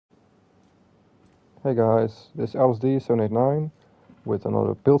Hey guys, this is Ellis789 with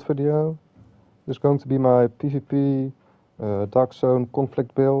another build video. This is going to be my PvP Dark Zone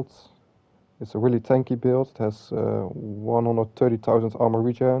conflict build. It's a really tanky build. It has 130,000 armor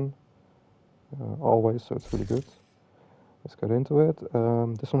regen, always, so it's really good. Let's get into it.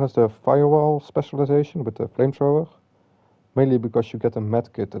 This one has the firewall specialization with the flamethrower, mainly because you get a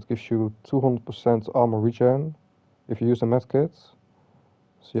medkit that gives you 200% armor regen if you use a medkit.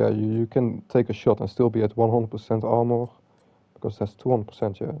 So yeah, you can take a shot and still be at 100% armor, because that's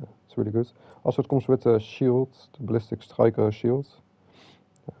 200%, yeah, it's really good. Also, it comes with a shield, the ballistic striker shield.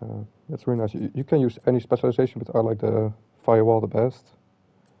 That's really nice. You can use any specialization, but I like the firewall the best.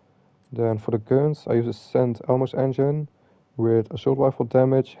 Then for the guns, I use a Sand Elmos engine with assault rifle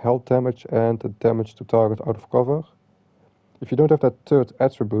damage, health damage, and the damage to target out of cover. If you don't have that third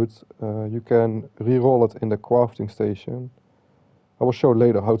attribute, you can reroll it in the crafting station. I will show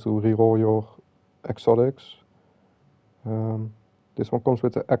later how to reroll your exotics. This one comes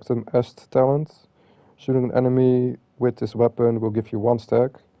with the Actum Est talent. Shooting an enemy with this weapon will give you 1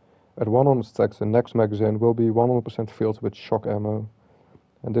 stack. At 100 stacks, the next magazine will be 100% filled with shock ammo.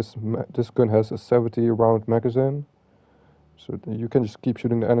 And this gun has a 70 round magazine. So you can just keep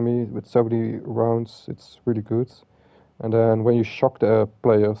shooting the enemy with 70 rounds. It's really good. And then when you shock the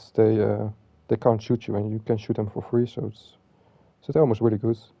players, they can't shoot you, and you can shoot them for free. So it's almost really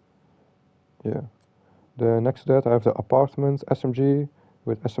good. Yeah. Then next to that, I have the Apartment SMG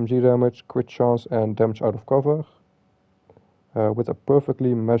with SMG damage, crit chance, and damage out of cover. With a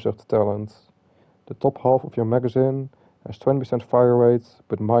perfectly measured talent. The top half of your magazine has 20% fire rate,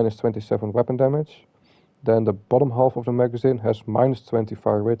 but minus 27 weapon damage. Then the bottom half of the magazine has minus 20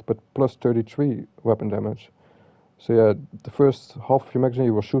 fire rate, but plus 33 weapon damage. So yeah, the first half of your magazine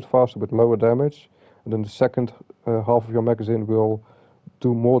you will shoot faster with lower damage, and then the second half of your magazine will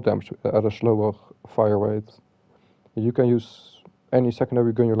do more damage at a slower fire rate. You can use any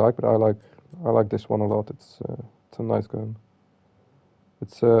secondary gun you like, but I like this one a lot. It's a nice gun.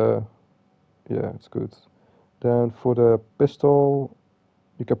 It's yeah, it's good. Then for the pistol,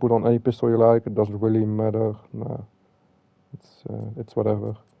 you can put on any pistol you like. It doesn't really matter. No, it's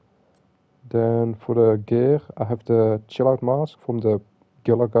whatever. Then for the gear, I have the chill out mask from the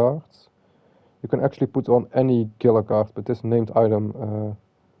Gilla Guard. You can actually put on any Gilla Guard, but this named item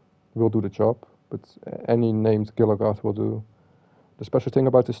will do the job. But any named Gilla Guard will do. The special thing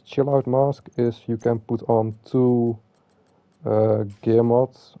about this chill out mask is you can put on 2 gear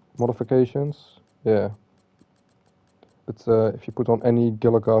modifications. Yeah. But if you put on any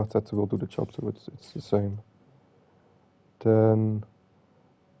Gilla Guard, that will do the job too. It's the same. Then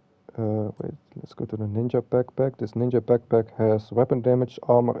wait, let's go to the ninja backpack. This ninja backpack has weapon damage,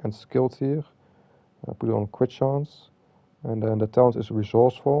 armor, and skill tier. Put it on crit chance. And then the talent is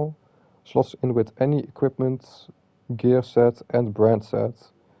resourceful. Slots in with any equipment, gear set, and brand set.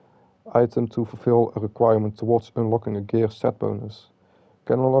 Item to fulfill a requirement towards unlocking a gear set bonus.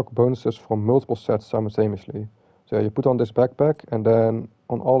 Can unlock bonuses from multiple sets simultaneously. So yeah, you put on this backpack, and then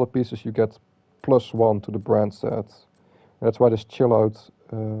on all the pieces you get +1 to the brand set. And that's why this chill out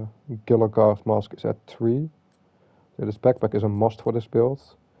Gilla Guard mask is at 3. So this backpack is a must for this build.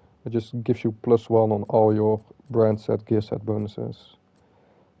 It just gives you +1 on all your brand set, gear set bonuses.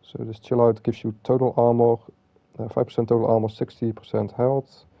 So this chill out gives you total armor, 5% total armor, 60%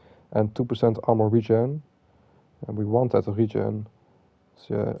 health, and 2% armor regen. And we want that regen.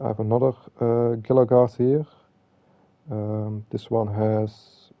 So yeah, I have another Gilla Guard here. This one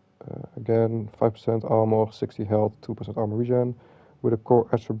has, again, 5% armor, 60 health, 2% armor regen, with a core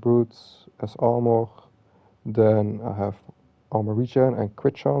attribute as armor. Then I have armor regen and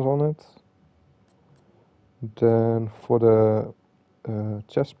crit chance on it. Then for the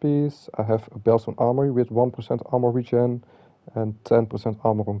chest piece, I have a belt on armory with 1% armor regen and 10%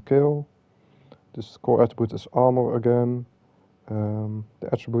 armor on kill. This core attribute is armor again. The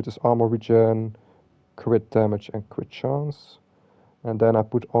attribute is armor regen, crit damage, and crit chance. And then I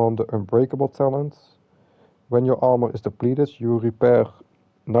put on the unbreakable talent. When your armor is depleted, you repair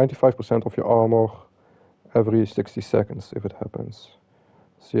 95% of your armor every 60 seconds if it happens.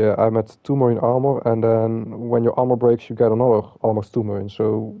 So yeah, I'm at 2 million armor, and then when your armor breaks, you get another almost 2 million.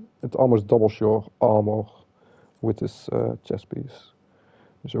 So it almost doubles your armor with this chest piece.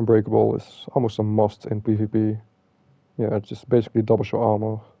 This unbreakable is almost a must in PvP. Yeah, it just basically doubles your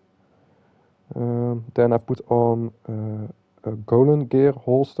armor. Then I put on a golem gear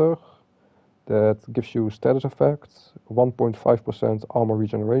holster that gives you status effects, 1.5% armor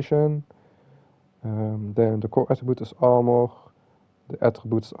regeneration. Then the core attribute is armor. The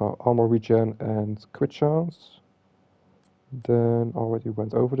attributes are armor regen and crit chance. Then already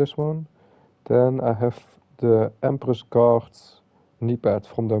went over this one. Then I have the Empress Guard knee pad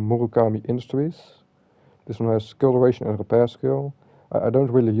from the Murakami Industries. This one has skill duration and repair skill. I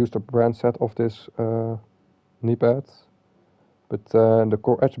don't really use the brand set of this knee pad, but then the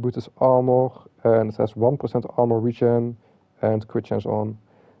core attribute is armor, and it has 1% armor regen and crit chance on.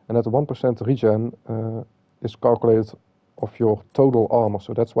 And that 1% regen is calculated of your total armor,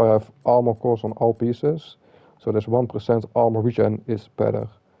 so that's why I have armor cores on all pieces. So this 1% armor regen is better.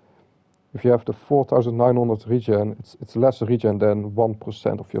 If you have the 4900 regen, it's less regen than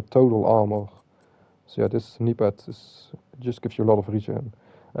 1% of your total armor. So yeah, this knee pad just gives you a lot of regen.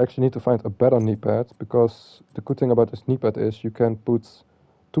 I actually need to find a better knee pad, because the good thing about this knee pad is you can put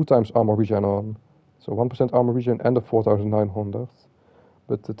 2 times armor regen on. So 1% armor regen and the 4900.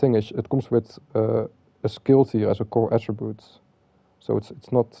 But the thing is, it comes with a skill tier as a core attribute. So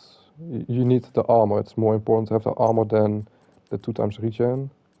it's not, you need the armor. It's more important to have the armor than the 2 times regen.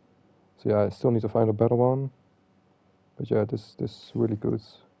 So yeah, I still need to find a better one. But yeah, this is really good.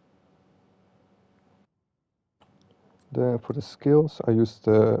 Then for the skills, I use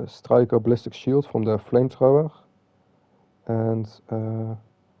the Striker Ballistic Shield from the Flamethrower. And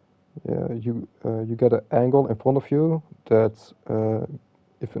yeah, you get an angle in front of you that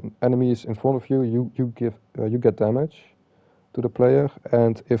if an enemy is in front of you, you get damage to the player,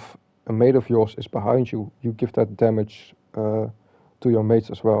 and if a mate of yours is behind you, you give that damage to your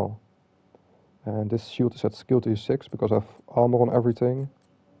mates as well. And this shield is at skill tier 6 because I have armor on everything.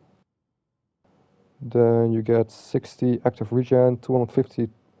 Then you get 60 active regen,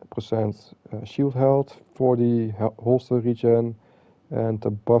 250% shield health, 40 holster regen, and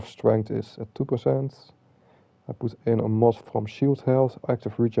the buff strength is at 2%. I put in a mod from shield health,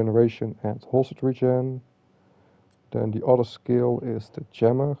 active regeneration, and holster regen. Then the other skill is the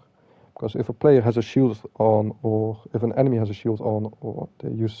jammer, because if a player has a shield on, or if an enemy has a shield on, or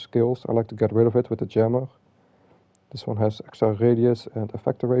they use skills, I like to get rid of it with the jammer. This one has extra radius and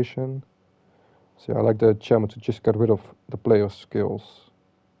effect duration. So yeah, I like the jammer to just get rid of the player's skills.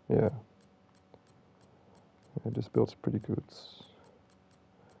 Yeah. Yeah, this build's pretty good.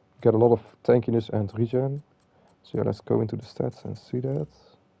 Get a lot of tankiness and regen. So yeah, let's go into the stats and see that.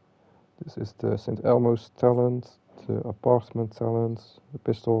 This is the St. Elmo's talent, the apartment talent, the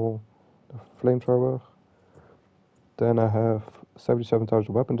pistol, the flamethrower. Then I have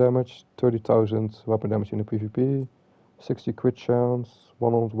 77,000 weapon damage, 30,000 weapon damage in the PvP, 60 crit chance,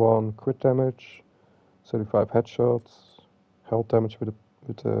 101 crit damage, 35 headshots, health damage with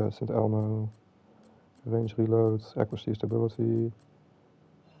St. Elmo, range reloads, accuracy, stability,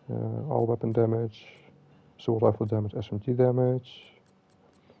 all weapon damage, assault rifle damage, SMG damage,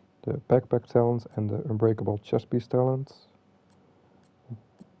 the backpack talent and the unbreakable chest piece talent.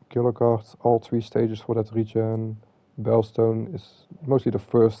 Killer guards, all 3 stages for that regen. Bellstone is mostly the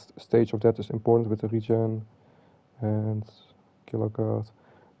first stage of that is important with the regen. And Killer guard.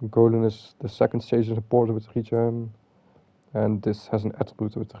 Golden is the second stage is important with regen. And this has an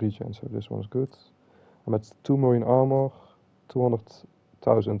attribute with regen, so this one's good. I'm at 2 million armor,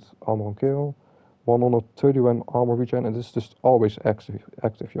 200,000 armor on kill, 131 armor regen, and this is just always active.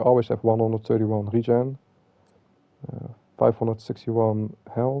 You always have 131 regen, 561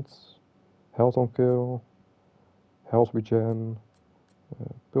 health on kill, health regen,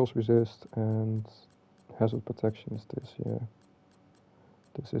 pulse resist, and hazard protection is this, yeah.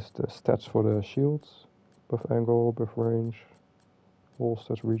 This is the stats for the shields, buff angle, buff range, all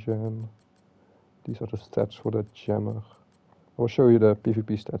stats regen. These are the stats for the jammer. I will show you the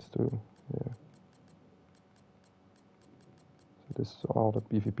PvP stats too, yeah. So this is all the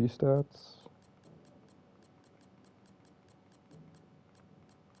PvP stats.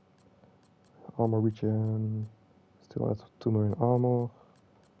 Armor regen, still at 2 million armor.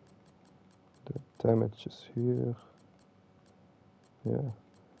 The damage is here. Yeah,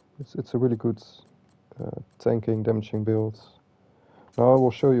 it's a really good tanking, damaging build. Now I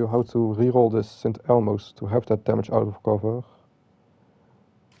will show you how to reroll this St. Elmo's to have that damage out of cover.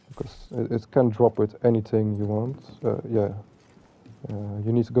 Because it can drop with anything you want. Yeah.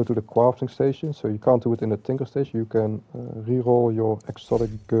 You need to go to the crafting station, so you can't do it in the tinker station. You can reroll your exotic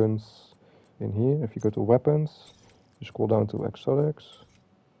guns in here. If you go to weapons, you scroll down to exotics.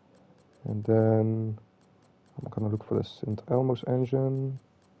 And then I'm gonna look for the St. Elmo's engine.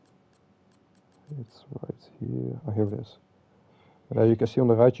 It's right here. Oh, here it is. And you can see on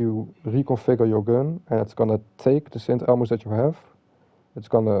the right, you reconfigure your gun, and it's gonna take the St. Elmo's that you have. It's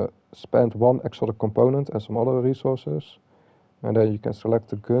gonna spend 1 exotic component and some other resources. And then you can select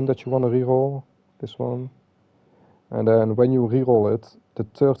the gun that you want to reroll, this one. And then when you reroll it, the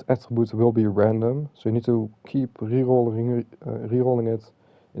third attribute will be random. So you need to keep rerolling it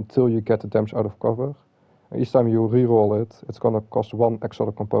until you get the damage out of cover. And each time you reroll it, it's gonna cost 1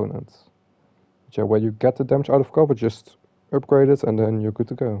 extra component. But yeah, when you get the damage out of cover, just upgrade it and then you're good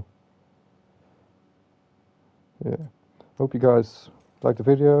to go. Yeah, hope you guys liked the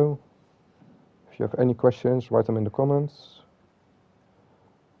video. If you have any questions, write them in the comments.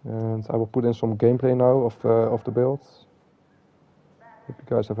 And I will put in some gameplay now of the build. Hope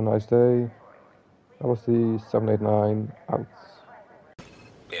you guys have a nice day. Ellis789 out.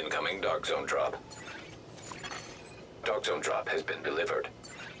 Incoming Dark Zone drop. Dark Zone drop has been delivered.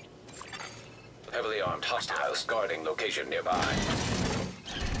 Heavily armed hostiles guarding location nearby.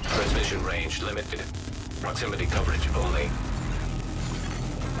 Transmission range limited. Proximity coverage only.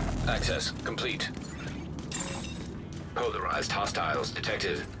 Access complete. Polarized hostiles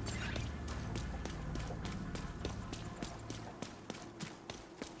detected.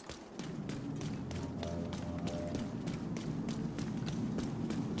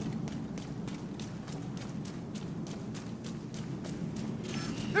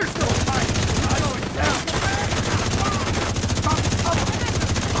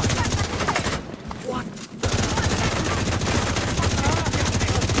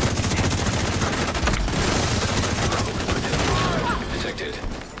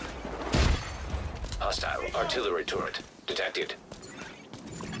 Artillery turret detected.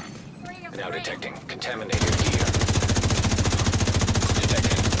 Now detecting contaminated gear.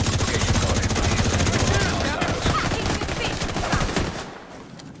 Detecting location guarded by hostiles.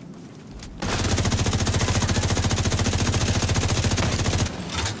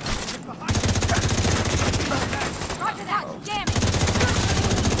 Roger that, damage!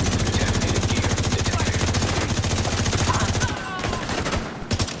 Contaminated gear detected.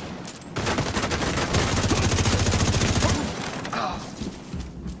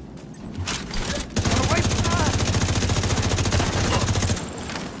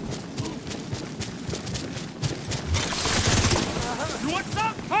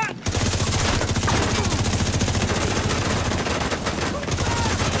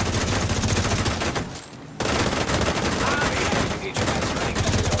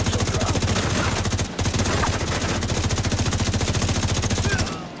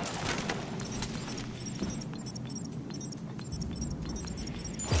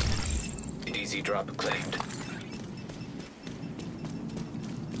 DZ drop claimed.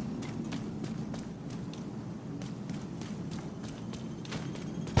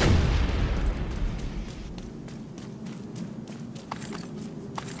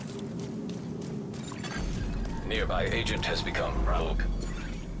 Nearby agent has become rogue.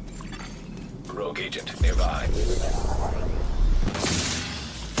 Rogue agent nearby.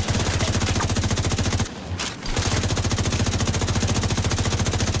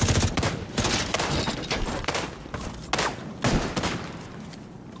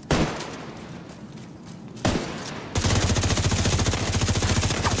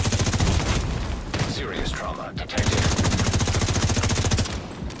 Serious trauma detected.